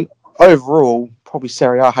I think overall, probably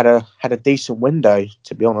Serie A had a decent window,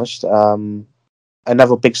 to be honest.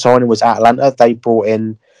 Another big signing was Atalanta. They brought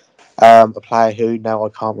in a player who now I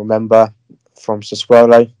can't remember, from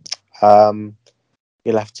Sassuolo.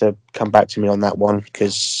 You'll have to come back to me on that one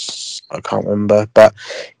because I can't remember. But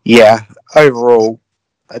yeah, overall,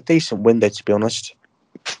 a decent window, to be honest.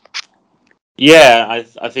 Yeah,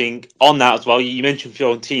 I think on that as well, you mentioned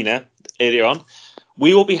Fiorentina earlier on.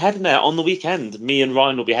 we will be heading there on the weekend. Me and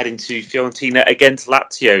Ryan will be heading to Fiorentina against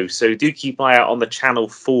Lazio. So do keep an eye out on the channel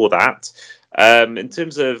for that. In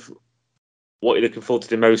terms of what you're looking forward to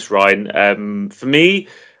the most, Ryan, for me,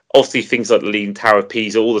 obviously things like the Leaning Tower of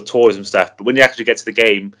Pisa, all the tourism stuff. But when you actually get to the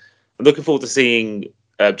game, I'm looking forward to seeing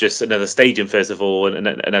just another stadium, first of all, and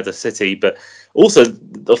another city. But also,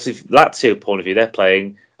 obviously, Lazio point of view, they're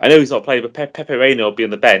playing. I know he's not playing, but Pepe Reina will be on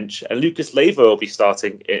the bench, and Lucas Leiva will be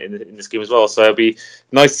starting in this game as well. So it'll be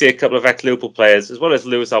nice to see a couple of ex-Liverpool players, as well as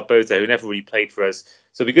Luis Alberto, who never really played for us.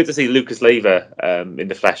 So it'll be good to see Lucas Leiva in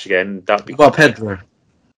the flesh again. That'd be What about Pedro?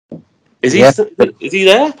 Is he? Yeah. Is he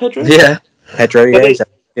there, Pedro? Yeah. Pedro, yeah,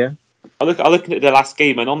 exactly. I look at the last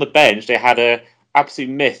game, and on the bench they had a absolute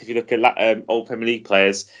myth. If you look at old Premier League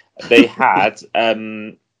players, they had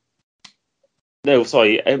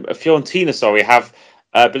Fiorentina. Sorry, have.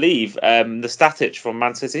 I believe the Static from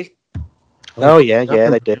Man City. Oh yeah,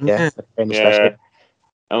 they did. Yeah,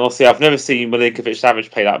 And obviously, I've never seen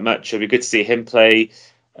Milinkovic-Savic play that much. It'll be good to see him play.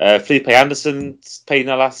 Felipe Anderson played in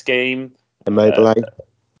the last game. Immobile,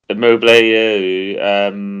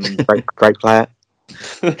 great player.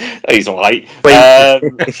 He's all right.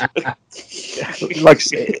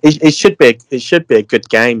 It should be a good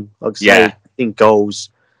game. Like I say, I think goals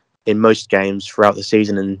in most games throughout the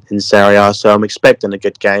season in Serie A, so I'm expecting a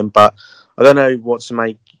good game, but I don't know what to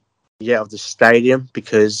make yet of the stadium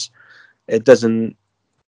because it doesn't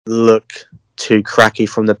look too cracky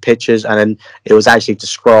from the pictures, and then it was actually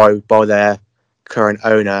described by their current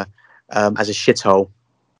owner as a shithole.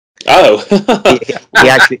 Oh,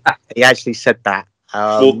 he actually said that.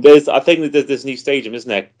 Well, I think there's this new stadium, isn't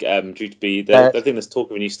there? Due to be, I think there's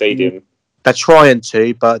talk of a new stadium. They're trying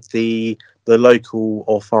to, but the local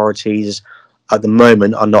authorities at the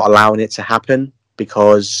moment are not allowing it to happen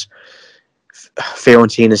because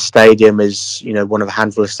Fiorentina Stadium is, one of a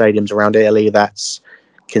handful of stadiums around Italy that's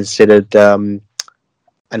considered an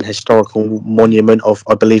historical monument of,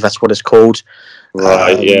 I believe that's what it's called.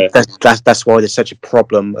 Right. Yeah. That's why there's such a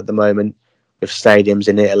problem at the moment with stadiums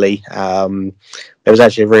in Italy. There was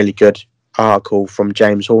actually a really good article from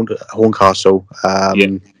James Horncastle.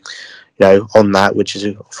 On that, which is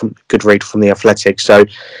a good read from the Athletic. So,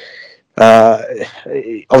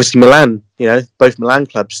 obviously Milan, both Milan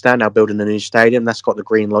clubs stand now building a new stadium. That's got the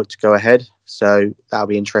green light to go ahead. So that'll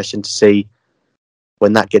be interesting to see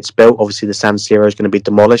when that gets built. Obviously, the San Siro is going to be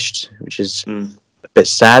demolished, which is a bit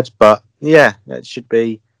sad. But yeah, it should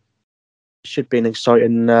be an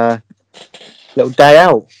exciting little day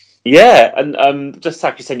out. Yeah, and just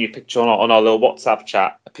actually send you a picture on our little WhatsApp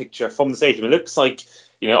chat, a picture from the stadium. It looks like,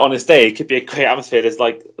 on this day, it could be a great atmosphere. There's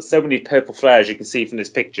like so many purple flares you can see from this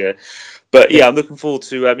picture. But yeah, I'm looking forward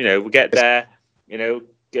to, we'll get there,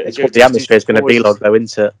 It's what the atmosphere is going to be like, though,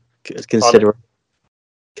 isn't it?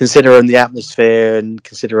 Considering the atmosphere and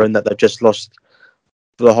considering that they've just lost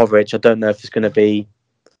Vlahovic, I don't know if it's going to be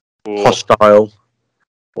hostile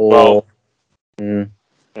or...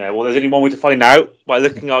 Yeah, well, there's only one way to find out by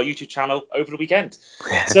looking at our YouTube channel over the weekend.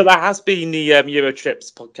 So that has been the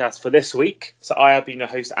Eurotrips podcast for this week. So I have been your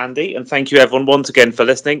host, Andy, and thank you everyone once again for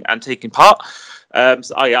listening and taking part.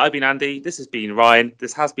 I've been Andy, this has been Ryan,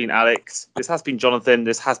 this has been Alex, this has been Jonathan,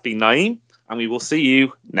 this has been Naeem, and we will see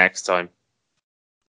you next time.